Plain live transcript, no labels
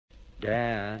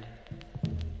Dad.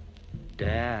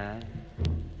 Dad.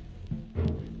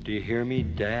 Do you hear me,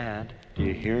 Dad? Do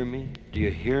you hear me? Do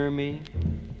you hear me?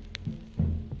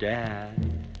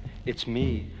 Dad, it's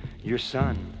me, your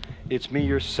son. It's me,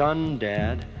 your son,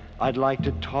 Dad. I'd like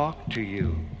to talk to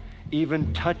you,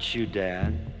 even touch you,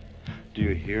 Dad. Do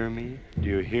you hear me? Do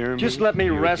you hear me? Just let me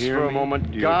rest for a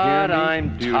moment. God,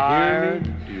 I'm tired.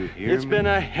 Do you hear me? It's been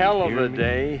a hell of a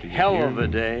day. Hell of a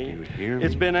day.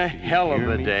 It's been a hell of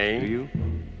a day. Do you?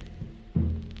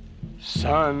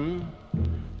 Son,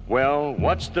 well,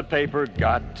 what's the paper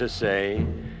got to say?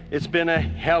 It's been a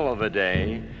hell of a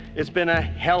day. It's been a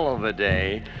hell of a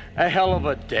day. A hell of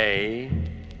a day.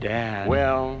 Dad.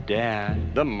 Well,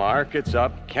 Dad. the market's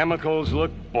up. Chemicals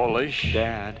look bullish.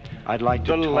 Dad, I'd like to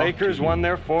talk to you. The Lakers won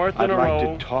their fourth in a row. I'd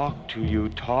like to talk to you,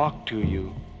 talk to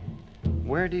you.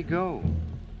 Where'd he go?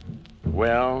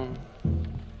 Well,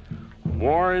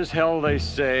 war is hell, they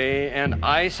say, and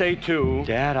I say too.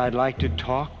 Dad, I'd like to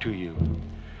talk to you.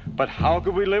 But how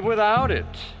could we live without it?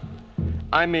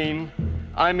 I mean,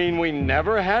 we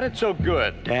never had it so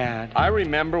good. Dad. I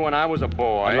remember when I was a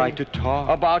boy. I'd like to talk.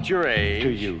 About your age. Do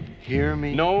you hear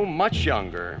me? No, much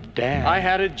younger. Dad. I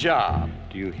had a job.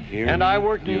 Do you hear me? And I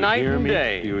worked night and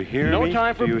day. Do you hear me? No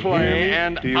time for play.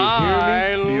 And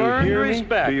I learned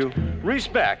respect.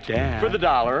 Respect. Dad. For the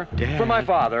dollar. Dad. For my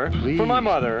father. Please. For my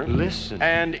mother. Listen.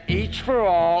 And each for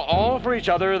all for each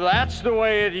other. That's the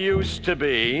way it used to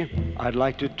be. I'd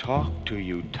like to talk to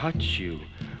you, touch you.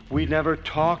 We never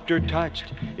talked or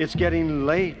touched. It's getting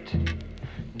late.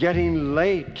 Getting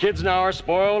late. Kids now are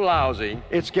spoiled lousy.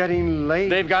 It's getting late.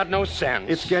 They've got no sense.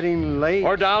 It's getting late.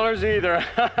 Or dollars either.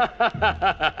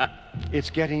 It's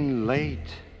getting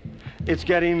late. It's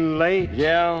getting late.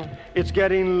 Yeah. It's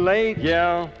getting late.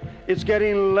 Yeah. It's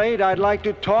getting late. I'd like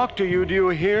to talk to you. Do you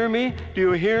hear me? Do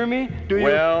you hear me? Do you?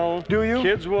 Well, do you?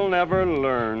 Kids will never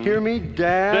learn. Hear me,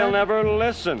 Dad? They'll never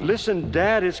listen. Listen,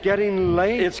 Dad, it's getting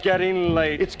late. It's getting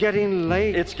late. It's getting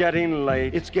late. It's getting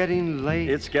late. It's getting late.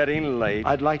 It's getting late.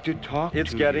 I'd like to talk to you.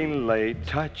 It's getting late.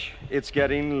 Touch. It's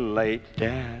getting late.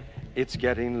 Dad. It's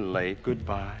getting late.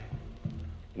 Goodbye.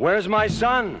 Where's my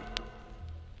son?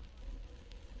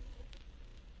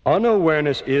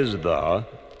 Unawareness is the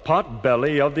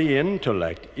pot-belly of the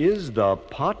intellect, is the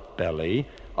pot-belly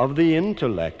of the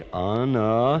intellect.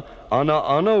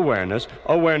 Unawareness.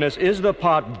 Awareness is the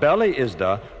pot-belly is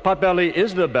the, pot-belly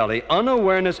is the belly.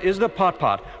 Unawareness is the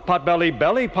pot-pot, pot-belly,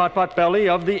 belly, pot-pot, belly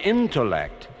of the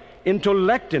intellect.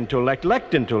 Intellect.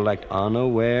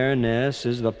 Unawareness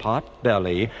is the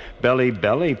pot-belly,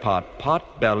 belly,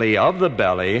 pot-belly of the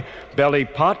belly, belly,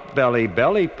 pot,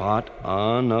 belly, pot.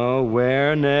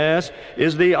 Unawareness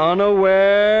is the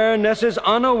unawareness is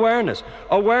unawareness.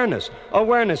 Awareness.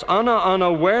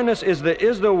 Unawareness is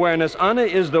the awareness.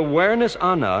 Is the awareness.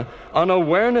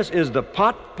 Unawareness is the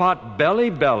pot,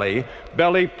 belly, pot.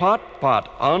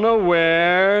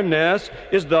 Unawareness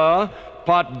is the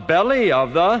pot belly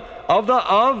of the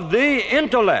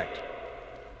intellect.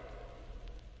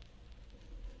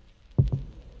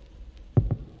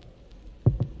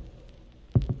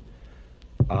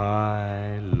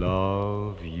 I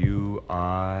love you,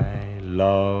 I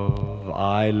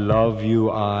love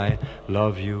you, I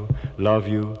love you.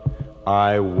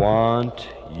 I want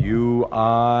you,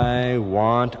 I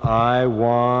want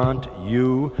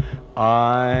you,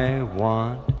 I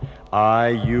want.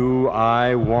 You,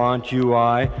 I want you,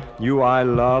 you, I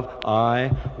love,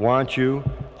 I want you,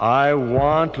 I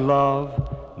want love,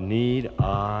 need you,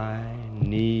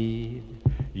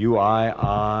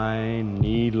 I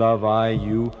need love,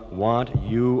 you,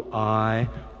 I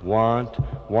want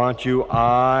you,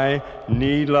 I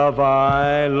need love,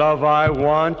 I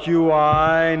want you,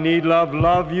 I need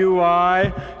love, you,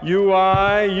 I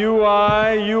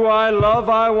love,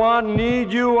 I want,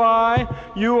 need you, I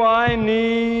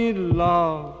need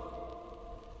love.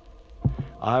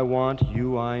 I want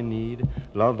you, I need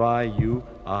love,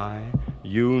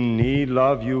 you need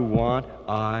love, you want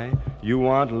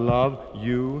love,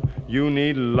 you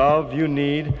need love, you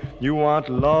want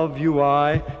love,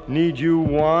 I need, you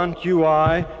want,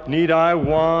 I need, I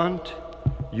want,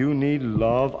 you need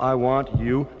love, I want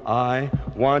you,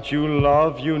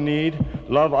 love, you need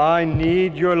love, I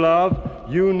need your love,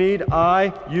 you need,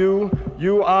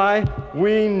 you, I,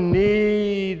 we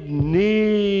need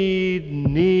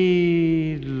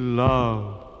love.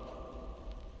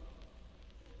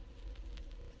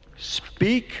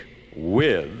 Speak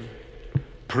with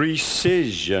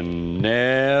precision,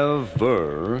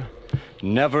 never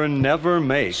Never, never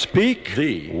make. Speak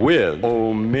thee with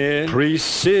omit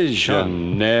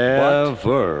precision. Never.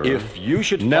 But if you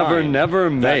should never, find never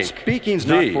make. that speaking's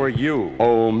thee not for you,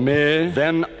 omit.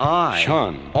 then I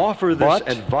shun. offer this But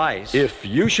advice. if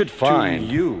you should find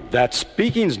you that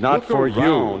speaking's not look for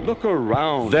around, you, look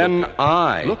around. then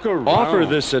I look around. offer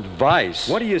this advice.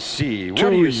 What do you see? What to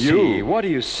do you you. see? What do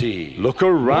you see? Look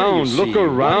around, What do you look see?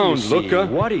 around, What do you see? look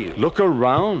What do you look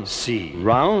around, see?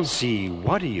 round, See,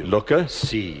 what do you look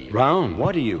see? round.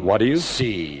 What do you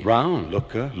see? Round.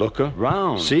 Look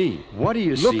Round. see. What do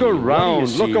you Look see? around,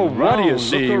 What do you look see? what do you Round.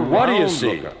 see? Look What do you around,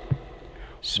 see? look.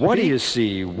 What do you Speak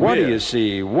see? What do you with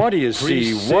see? What do you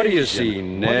see? What do you see?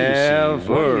 precision.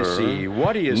 Never. What do you see?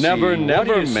 What do you see? Never, What do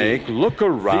never you see? make. Look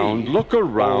around. Thee. Look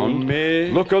around.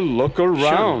 Omit. Look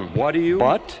around. What do you?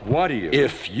 But what do you?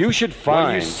 if you should What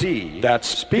do you find see? that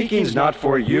speaking's not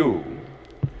for you,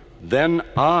 then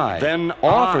I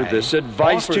offer this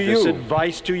advice offer to this you.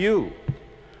 advice to you.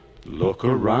 Look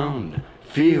around.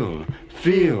 Feel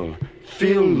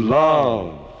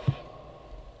love.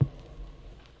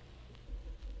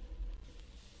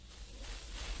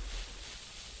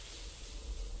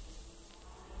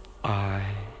 I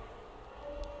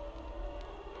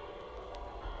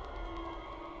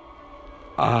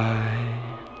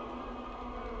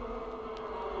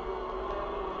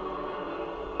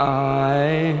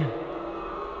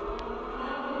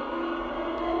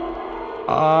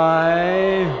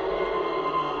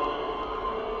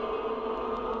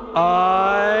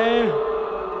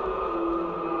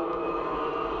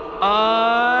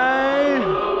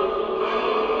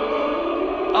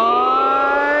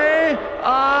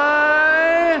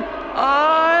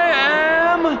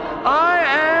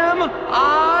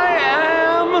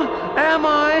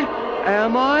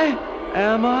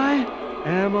am alive.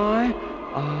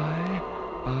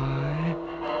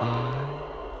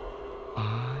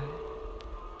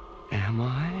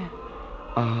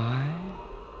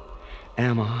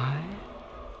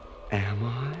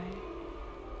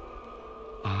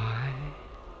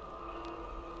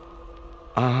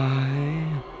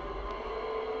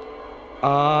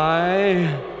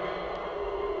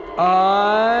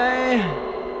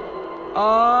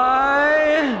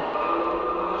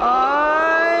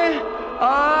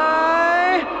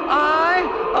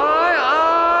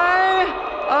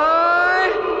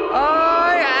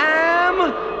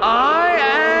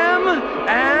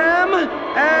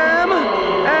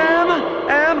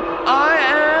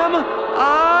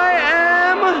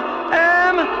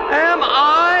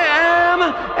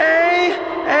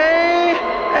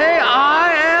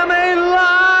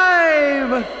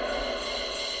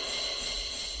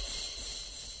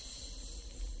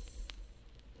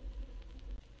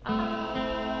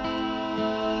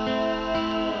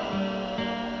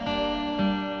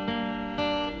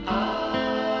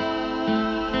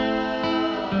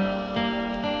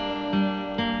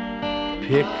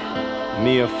 Pick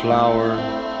me a flower,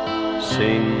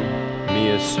 sing me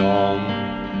a song,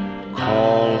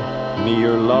 call me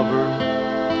your lover,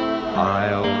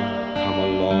 I'll come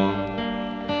along.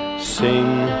 Sing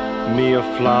me a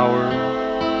flower,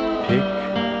 pick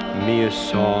me a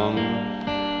song,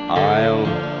 I'll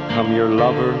come your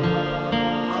lover,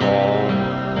 call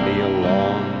me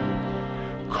along.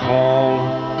 Call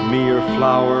me your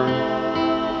flower,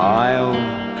 I'll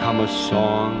come a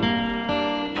song,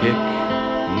 pick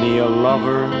me a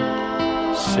lover,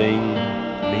 sing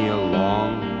me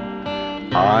along.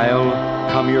 I'll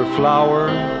come your flower,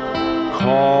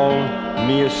 call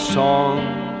me a song,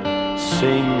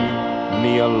 sing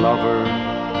me a lover,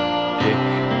 pick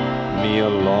me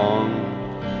along.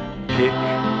 Pick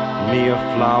me a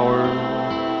flower,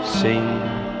 sing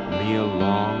me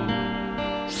along,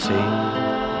 sing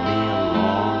me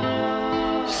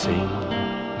along, sing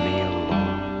me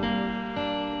along.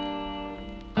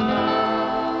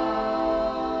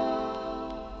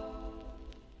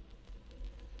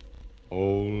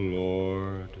 Oh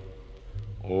Lord,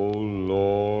 oh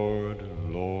Lord,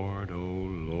 Lord, oh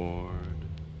Lord,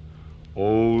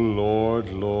 oh Lord,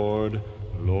 Lord,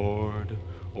 Lord,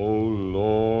 oh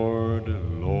Lord,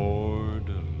 Lord,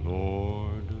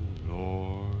 Lord,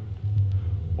 Lord,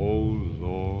 oh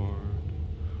Lord,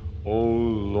 oh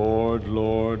Lord,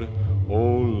 Lord,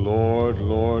 oh Lord,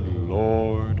 Lord,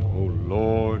 Lord, oh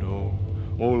Lord, oh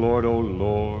Lord, oh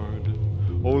Lord,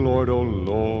 oh Lord, oh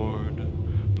Lord,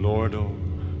 Lord, oh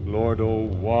Lord, oh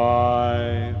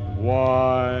why,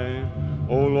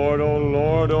 oh Lord, oh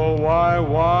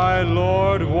why,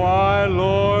 Lord,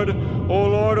 Lord, oh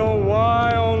Lord, oh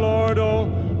why, oh Lord,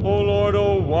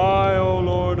 oh why, oh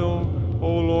Lord,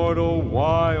 oh Lord, oh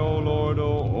why, oh Lord,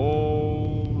 oh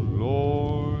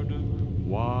Lord,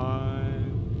 why,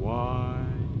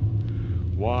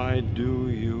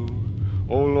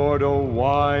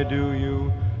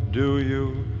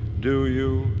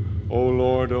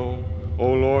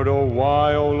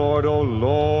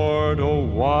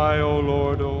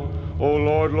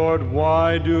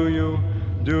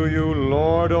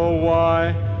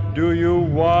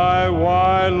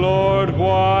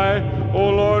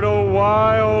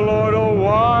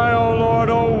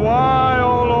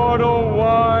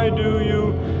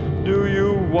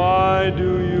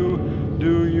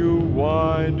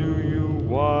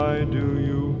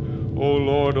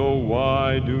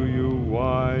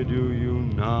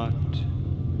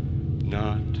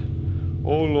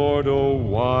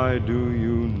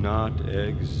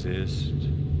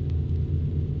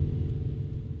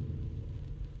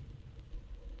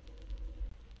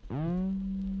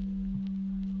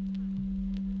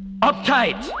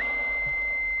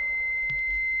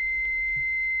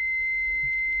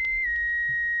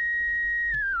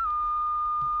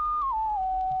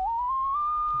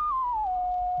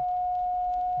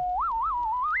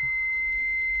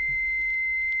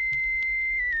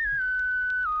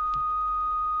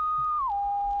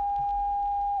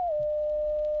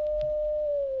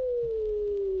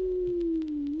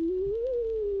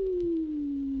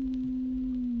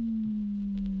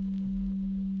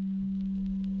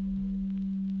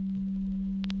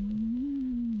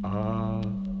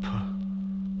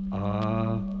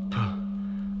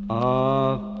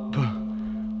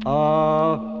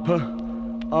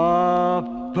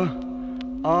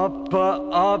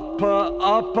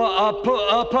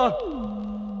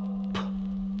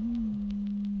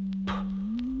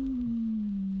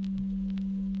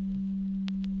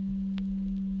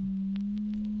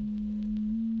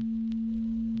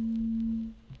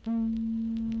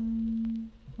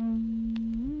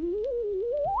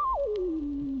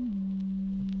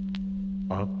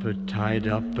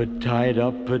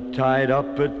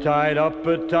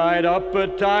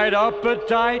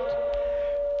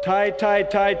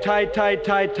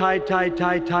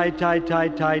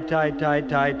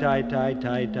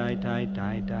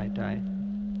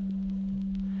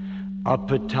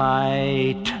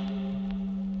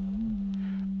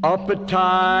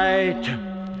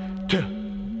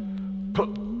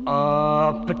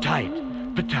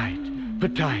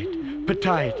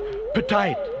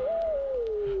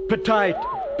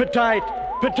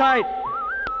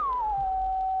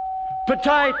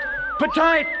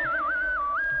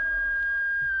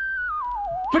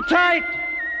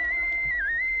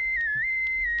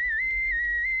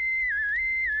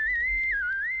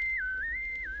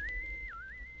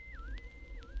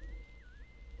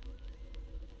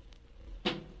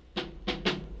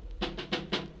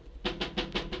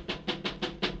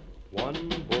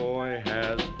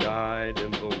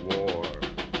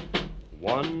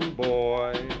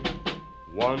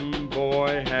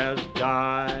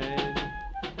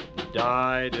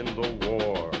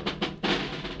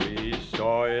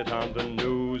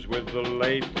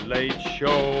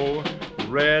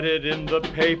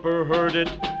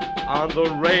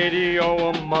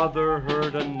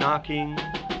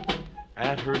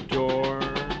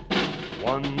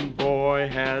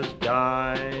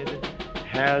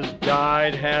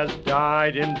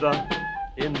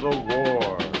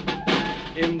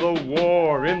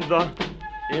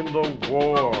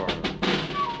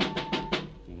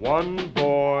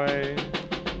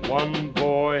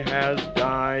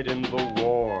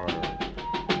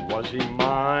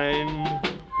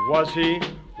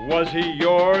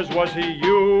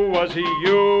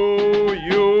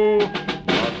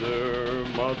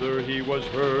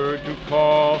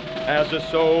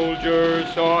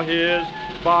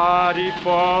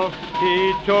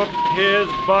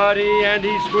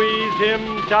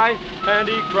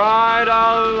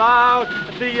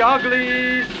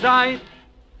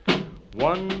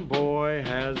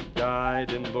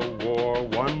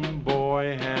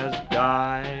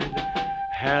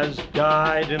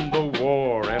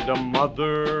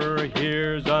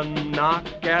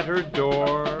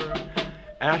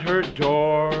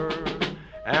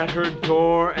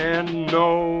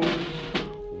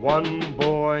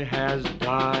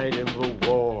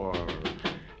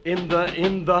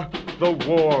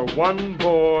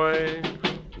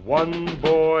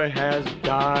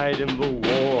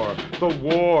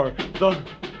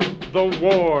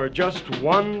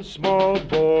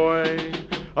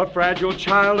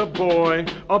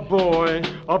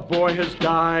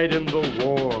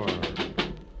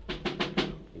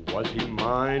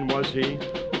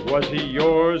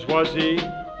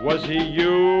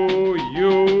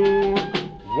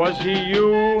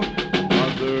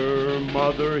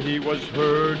 mother he was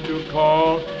heard to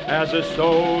call. As a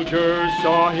soldier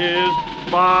saw his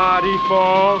body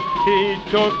fall, he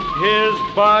took his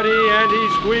body and he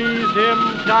squeezed him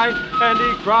tight, and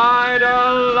he cried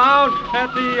aloud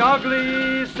at the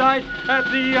ugly sight, at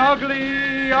the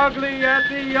ugly, ugly, at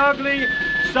the ugly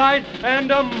sight.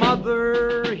 And a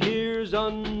mother hears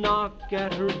a knock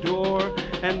at her door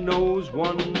and knows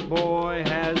one boy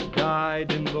has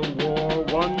died in the war.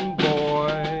 One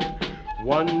boy,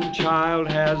 one child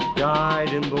has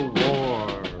died in the war.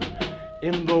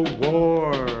 In the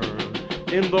war,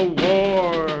 in the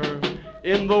war,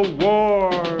 in the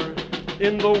war,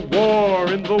 in the war,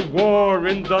 in the war,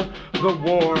 in the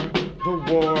war, the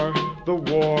war, the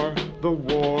war, the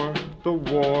war, the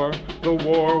war, the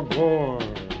war, war,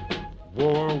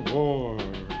 war, war,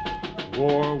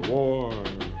 war, war.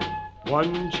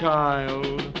 One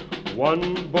child,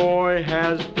 one boy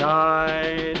has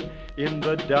died in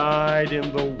the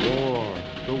war,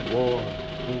 the war,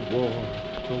 the war,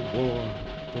 the war,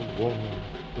 the war,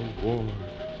 the war,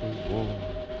 the war,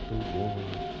 the war, the war,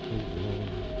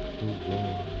 the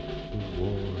war, the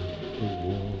war, the war,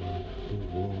 the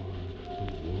war, the war,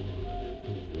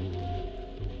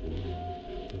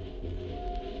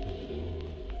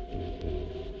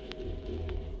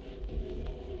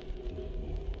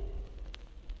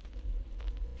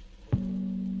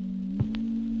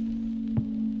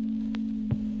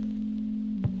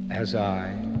 As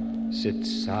I sit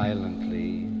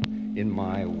silently in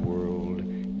my world,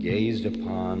 gazed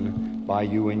upon by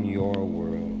you in your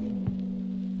world,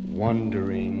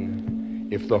 wondering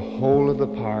if the whole of the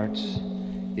parts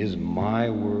is my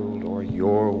world or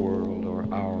your world or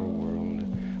our world,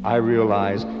 I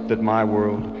realize that my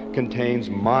world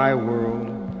contains my world,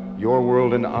 your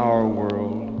world and our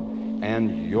world,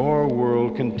 and your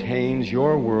world contains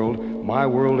your world, my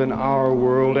world and our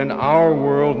world,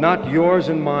 not yours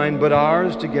and mine, but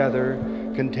ours together,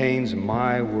 contains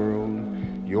my world,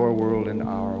 your world and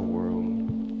our world.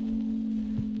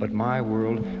 But my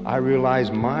world, I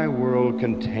realize my world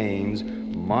contains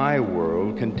my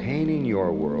world containing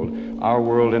your world, our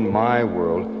world and my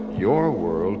world, your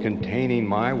world containing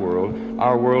my world,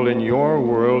 our world and your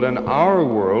world, and our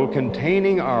world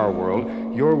containing our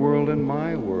world, your world and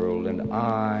my world. And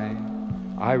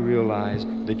I realize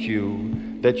that you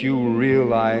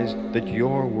realize that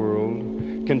your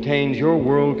world contains your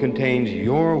world, contains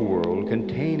your world,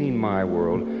 containing my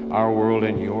world, our world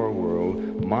and your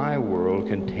world, my world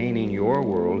containing your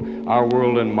world, our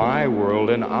world and my world,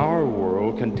 and our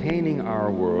world containing our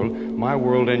world, my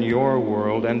world and your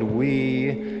world. And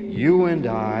we, you and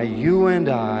I,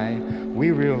 we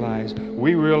realize,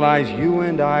 you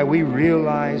and I, we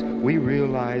realize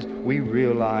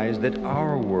that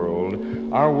our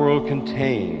world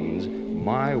contains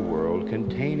my world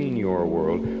containing your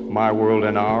world, my world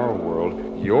and our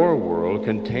world, your world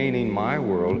containing my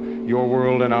world, your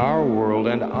world and our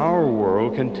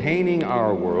world containing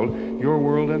our world, your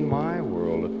world and my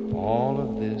world. All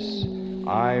of this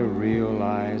I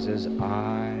realize as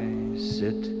I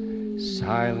sit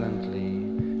silently,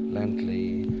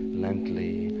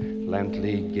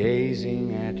 lently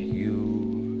gazing at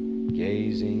you,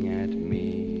 gazing at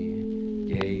me,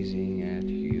 gazing at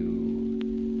you,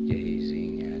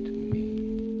 gazing at me.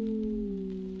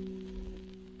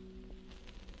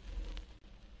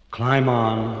 Climb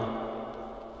on,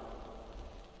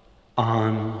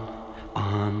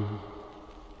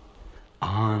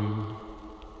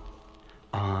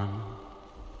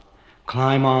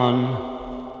 climb on.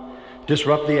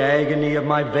 Disrupt the agony of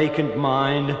my vacant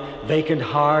mind, vacant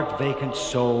heart, vacant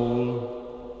soul.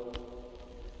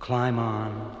 Climb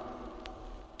on.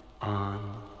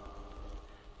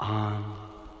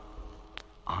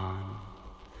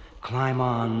 Climb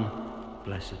on,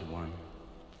 blessed one.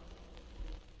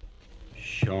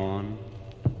 Sean,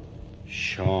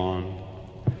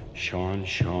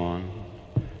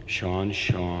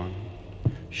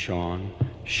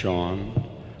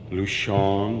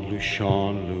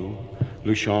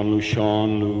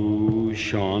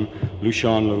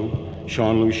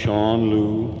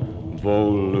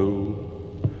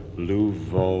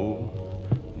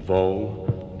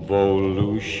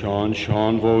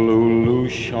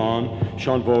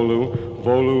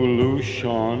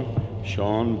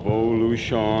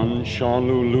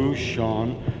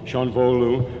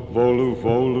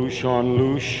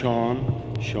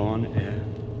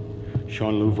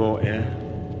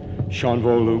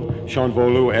 Lucian, Sean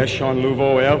Volu, Sean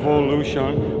Luvo,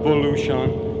 Evolution,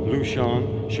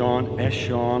 Lucian, Sean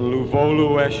Eshon,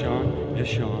 Luvolu, Eshon,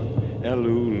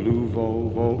 Elu, Luvo,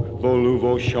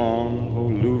 Voluvo, Sean,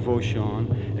 Voluvo, Sean,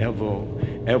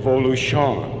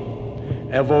 Evolution,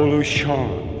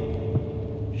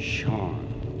 Sean,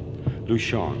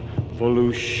 Lucian,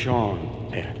 Volution,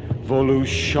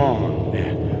 Volution,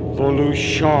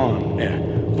 Volution,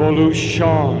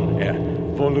 Volution,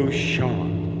 Volution,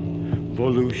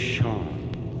 Volution,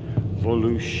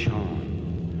 Volution,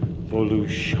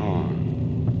 Volution,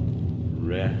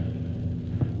 Re,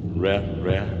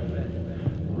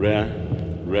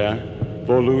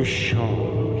 Volution,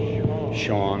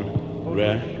 Sean,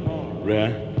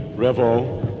 Revo,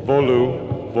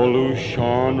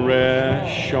 Volution,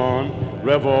 Sean,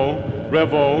 Revo,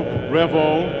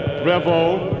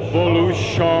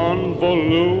 Volution,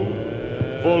 Volution,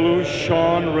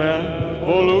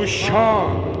 Revolution,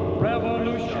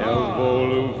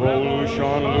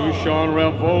 Evolution, Lucian,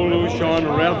 Revolution,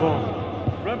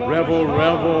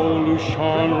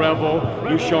 Revolution,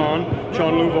 Revolution,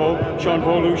 Sean Luvo, Sean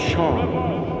Volution,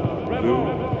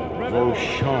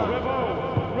 Luvotion,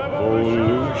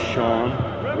 Volution,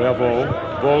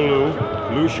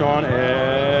 Lucian,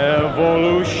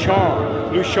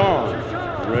 Evolution, Lucian,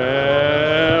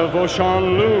 Revolution,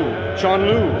 Sean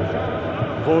Lu,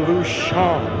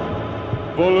 Volution,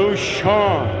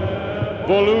 Volution,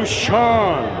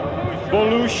 Volution, Volution,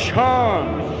 Volution,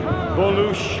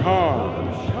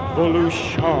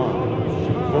 Volution,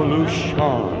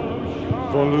 Volution,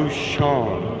 Volution,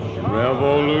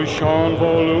 Revolution,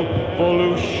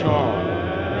 Volution,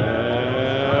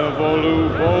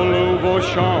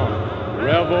 Revolution,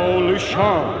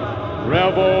 Revolution,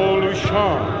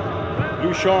 Revolution,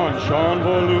 Lucian, Sean,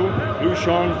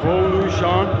 Lucian,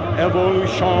 Volution,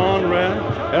 Evolution,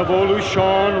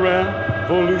 Evolution,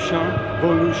 Revolution,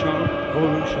 Volution,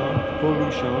 Volution,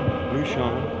 Volution,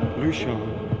 Lucian, Lucian,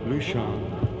 Lucian,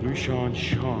 Lucian,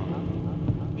 Sean,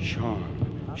 Sean,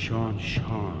 Sean,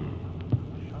 Sean,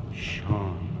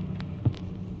 Sean,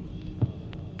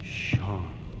 Sean.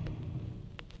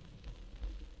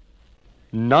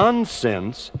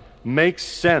 Nonsense makes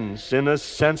sense in a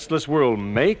senseless world.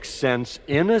 Makes sense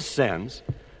in a sense,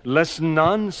 less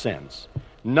nonsense.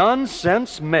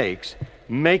 Nonsense makes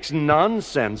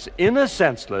nonsense in a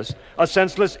senseless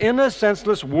in a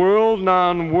senseless world.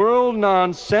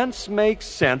 Nonsense makes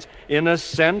sense in a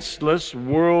senseless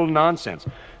world. Nonsense,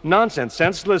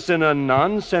 senseless in a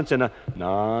nonsense, in a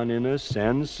non, in a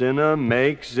sense, in a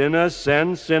makes, in a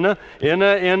sense, in a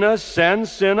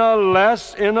sense, in a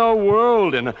less, in a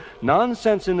world, in a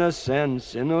nonsense, in a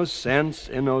sense, in a sense,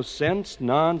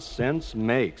 nonsense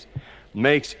makes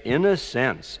in a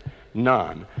sense.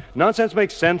 Nonsense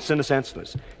makes sense in a senseless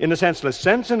sense in a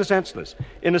senseless sense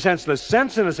in a senseless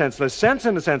sense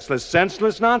in a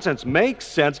senseless nonsense makes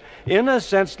sense in a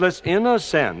senseless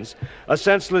senseless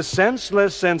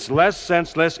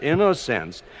senseless in a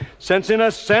sense in a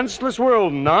senseless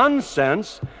world.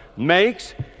 Nonsense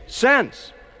makes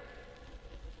sense.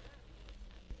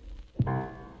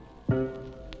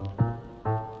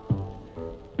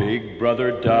 Big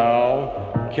Brother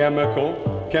Dow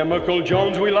Chemical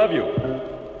Jones, we love you.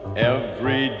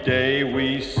 Every day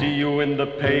we see you in the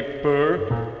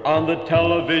paper, on the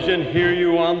television, hear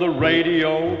you on the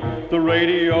radio.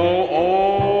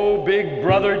 Oh, Big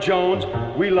Brother Jones,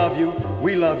 we love you.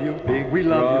 Big, we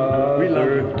love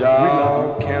you.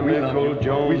 Dow Chemical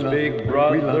Jones, Big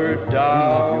Brother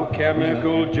Dow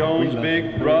Chemical Jones,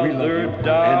 Big Brother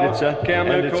Dow.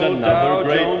 And it's another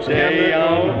great day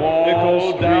on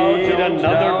Waltz Street.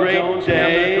 Another great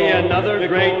day. Another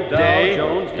great day.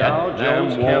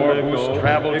 And more who's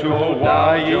traveled to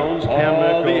Hawaii.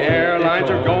 All the airlines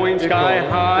are going sky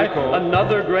high.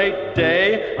 Another great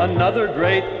day. Another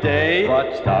great day.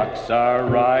 But stocks are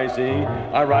rising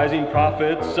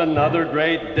profits. Another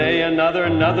great day.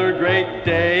 Another great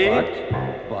day.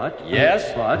 But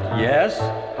yes.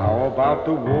 How about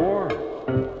the war?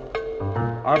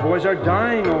 Our boys are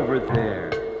dying over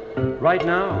there. Right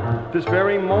now, this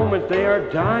very moment, they are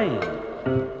dying.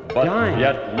 But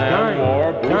Vietnam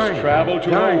War boosts travel to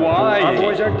Hawaii. Our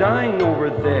boys are dying over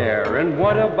there. And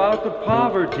what about the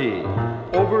poverty?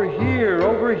 Over here.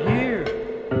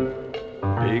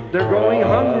 They're going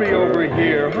hungry over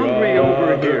here.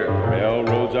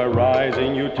 Railroads are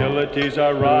rising, utilities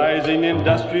are rising,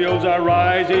 industrials are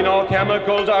rising, all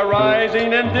chemicals are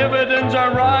rising, and dividends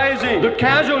are rising. The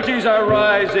casualties are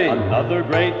rising. Another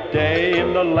great day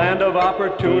in the land of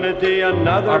opportunity.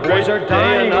 Another Our great boys are day.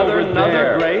 dying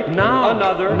Another great.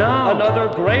 Another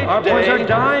great Our day. boys are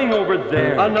dying over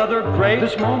there. Another great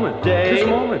This moment. day. This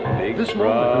moment. Big This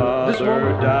moment. This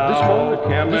moment. Dow This moment.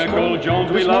 Chemical This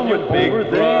Jones, we this love you. moment. Big Over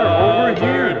there. Over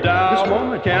here. Dow This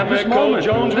moment. Chemical This moment.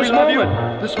 Jones, we This love you.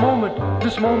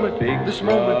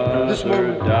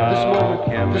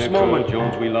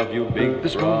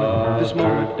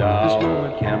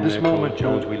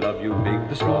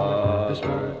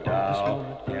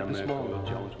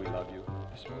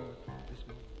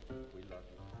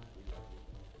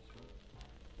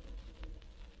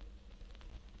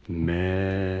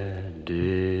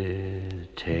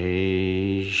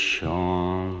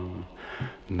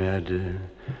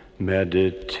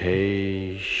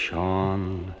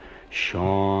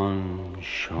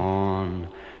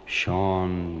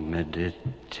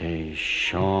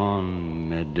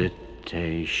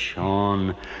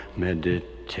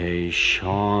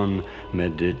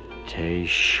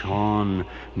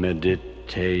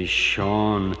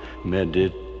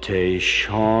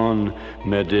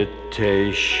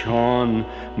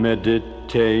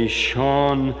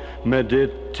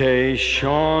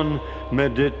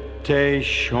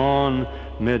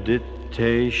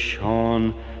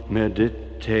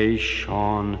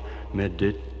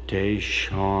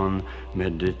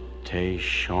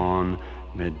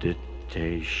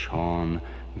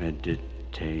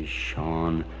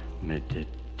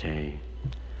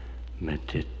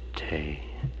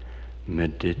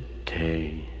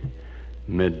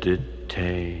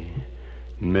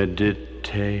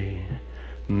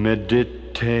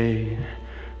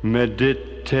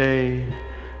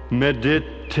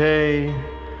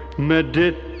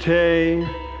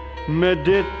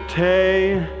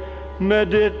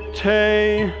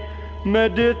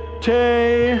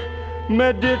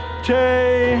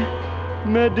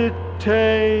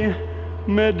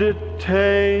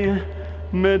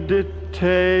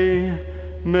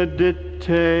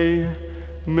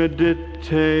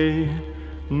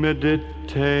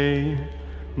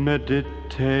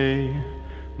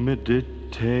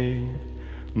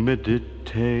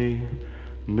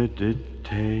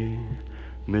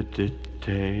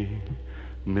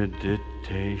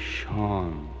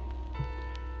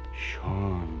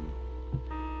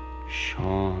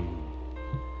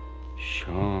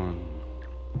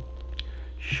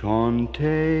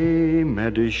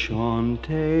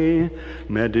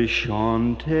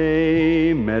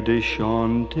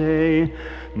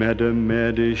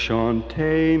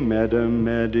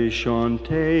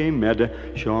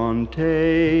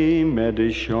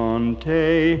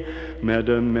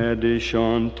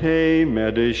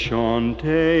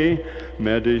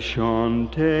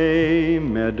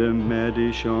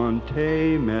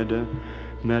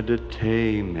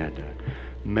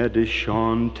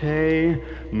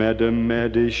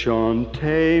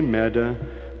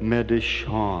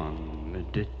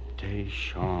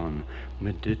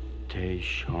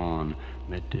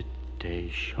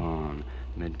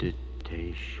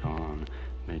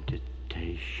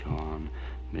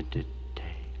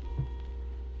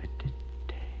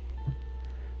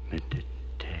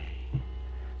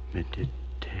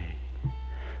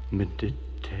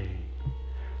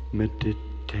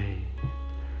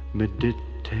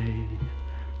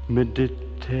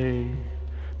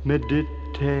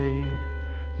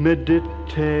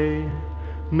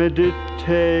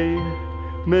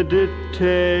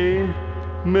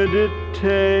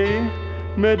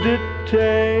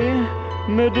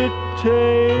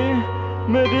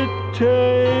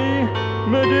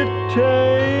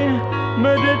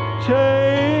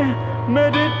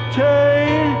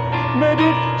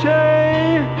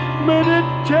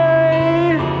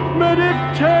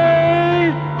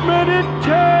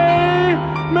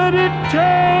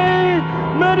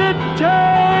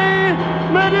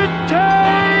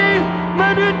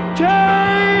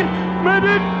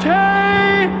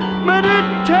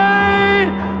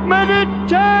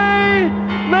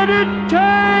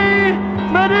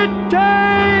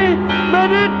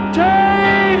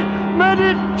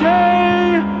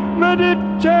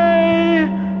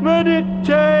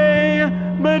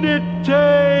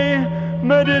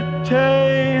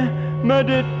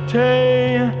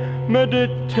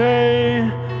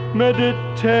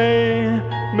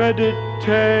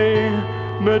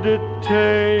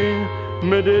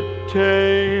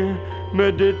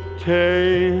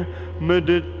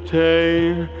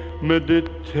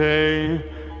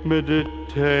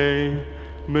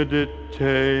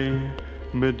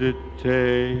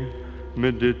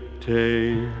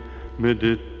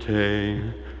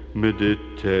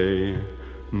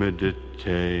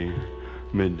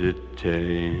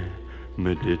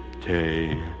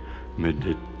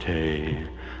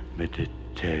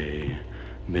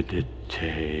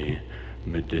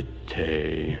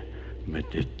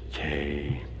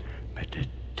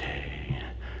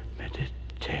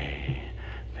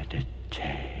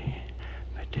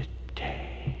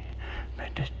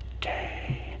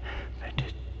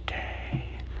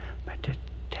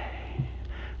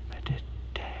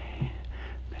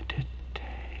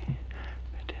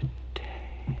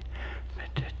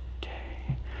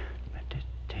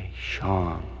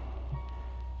 Sean,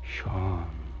 Sean,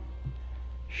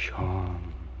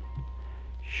 Sean,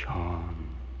 Sean,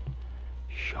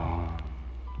 Sean,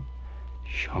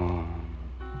 Sean.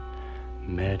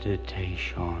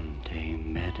 Meditation day,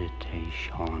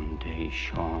 meditation day,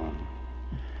 Sean,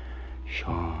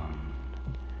 Sean,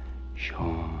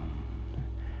 Sean,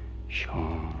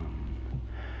 Sean.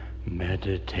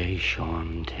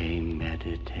 Meditation day,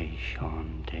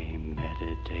 meditation day,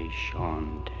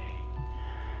 meditation day,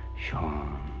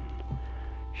 Sean,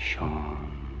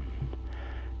 Sean,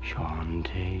 Sean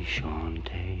day, Sean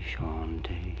day, Sean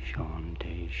day, Sean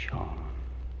day, Sean,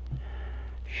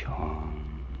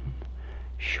 Sean,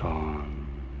 Sean,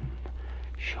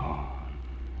 Sean,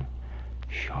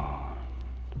 Sean,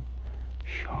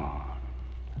 Sean,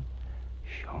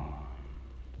 Sean.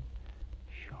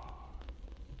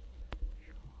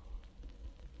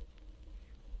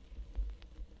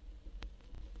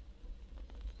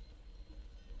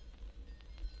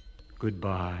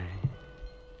 Goodbye.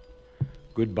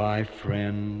 Goodbye,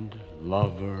 friend,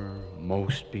 lover,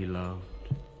 most beloved.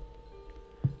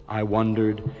 I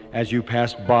wondered as you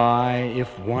passed by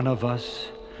if one of us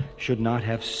should not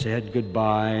have said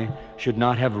goodbye, should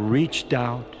not have reached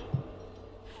out,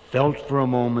 felt for a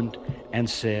moment, and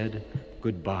said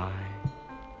goodbye.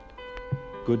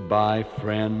 Goodbye,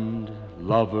 friend,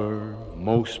 lover,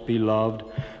 most beloved.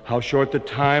 How short the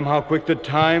time, how quick the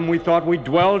time. We thought we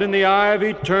dwelled in the eye of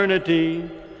eternity.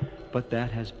 But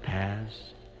that has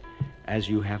passed, as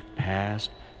you have passed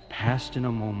in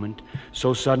a moment,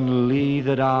 so suddenly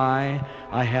that I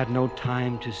had no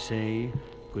time to say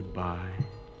goodbye.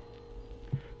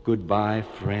 Goodbye,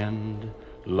 friend,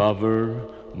 lover,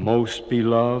 most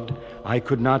beloved. I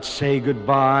could not say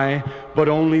goodbye, but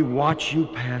only watch you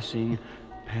passing,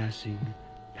 passing,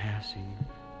 passing,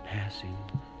 passing,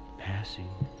 passing,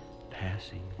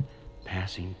 passing,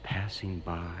 passing, passing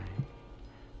by.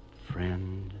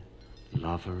 Friend,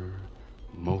 lover,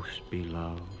 most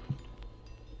beloved,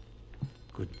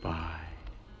 goodbye.